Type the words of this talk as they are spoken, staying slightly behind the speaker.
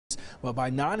but by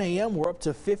 9 a.m. we're up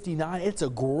to 59. It's a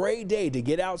great day to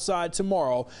get outside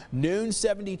tomorrow. Noon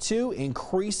 72,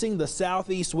 increasing the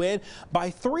southeast wind. By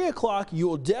 3 o'clock,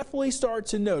 you'll definitely start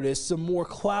to notice some more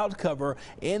cloud cover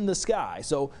in the sky.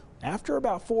 So after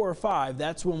about 4 or 5,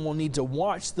 that's when we'll need to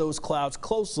watch those clouds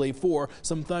closely for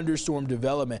some thunderstorm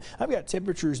development. I've got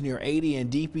temperatures near 80 in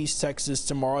deep East Texas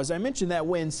tomorrow. As I mentioned, that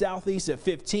wind southeast at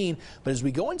 15, but as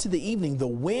we go into the evening, the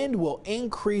wind will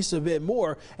increase a bit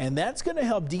more, and that's going to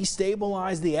help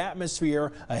destabilize the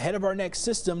atmosphere ahead of our next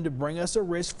system to bring us a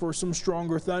risk for some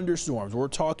stronger thunderstorms. We're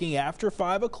talking after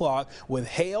 5 o'clock with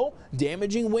hail,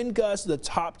 damaging wind gusts, the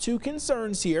top 2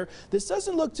 concerns here. This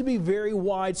doesn't look to be very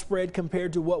widespread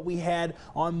compared to what we had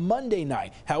on Monday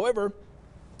night. However,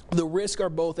 the risks are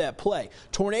both at play.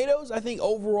 Tornadoes, I think,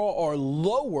 overall are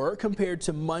lower compared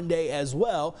to Monday as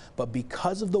well, but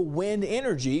because of the wind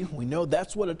energy, we know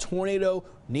that's what a tornado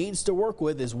needs to work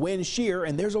with is wind shear,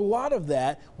 and there's a lot of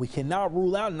that. We cannot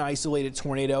rule out an isolated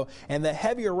tornado, and the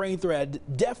heavier rain threat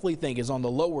I definitely think is on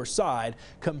the lower side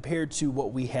compared to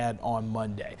what we had on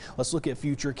Monday. Let's look at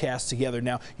future casts together.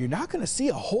 Now, you're not going to see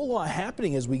a whole lot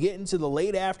happening as we get into the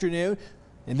late afternoon.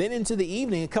 And then into the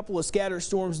evening, a couple of scattered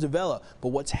storms develop. But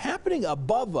what's happening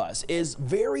above us is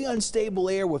very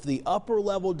unstable air with the upper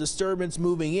level disturbance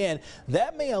moving in.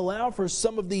 That may allow for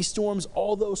some of these storms,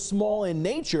 although small in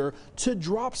nature, to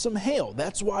drop some hail.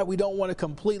 That's why we don't want to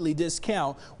completely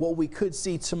discount what we could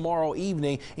see tomorrow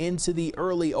evening into the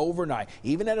early overnight.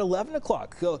 Even at 11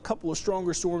 o'clock, a couple of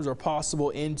stronger storms are possible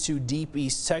into deep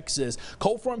East Texas.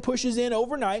 Cold front pushes in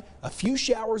overnight, a few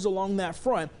showers along that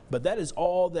front, but that is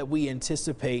all that we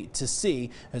anticipate to see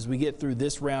as we get through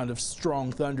this round of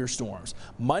strong thunderstorms.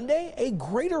 Monday, a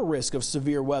greater risk of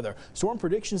severe weather. Storm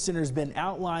Prediction Center has been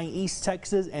outlining East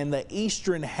Texas and the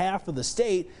eastern half of the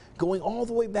state going all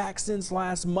the way back since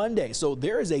last Monday. So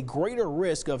there is a greater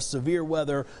risk of severe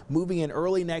weather moving in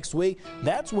early next week.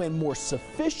 That's when more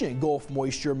sufficient Gulf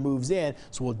moisture moves in,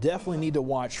 so we'll definitely need to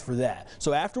watch for that.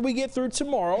 So after we get through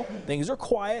tomorrow, things are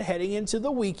quiet heading into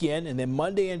the weekend, and then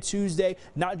Monday and Tuesday,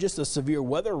 not just a severe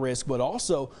weather risk, but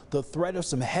also the threat of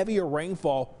some heavier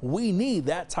rainfall. We need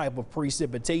that type of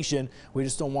precipitation. We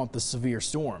just don't want the severe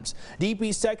storms. Deep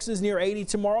East Texas near 80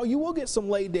 tomorrow. You will get some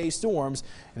late day storms,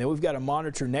 and then we've got to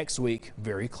monitor next week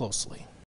very closely.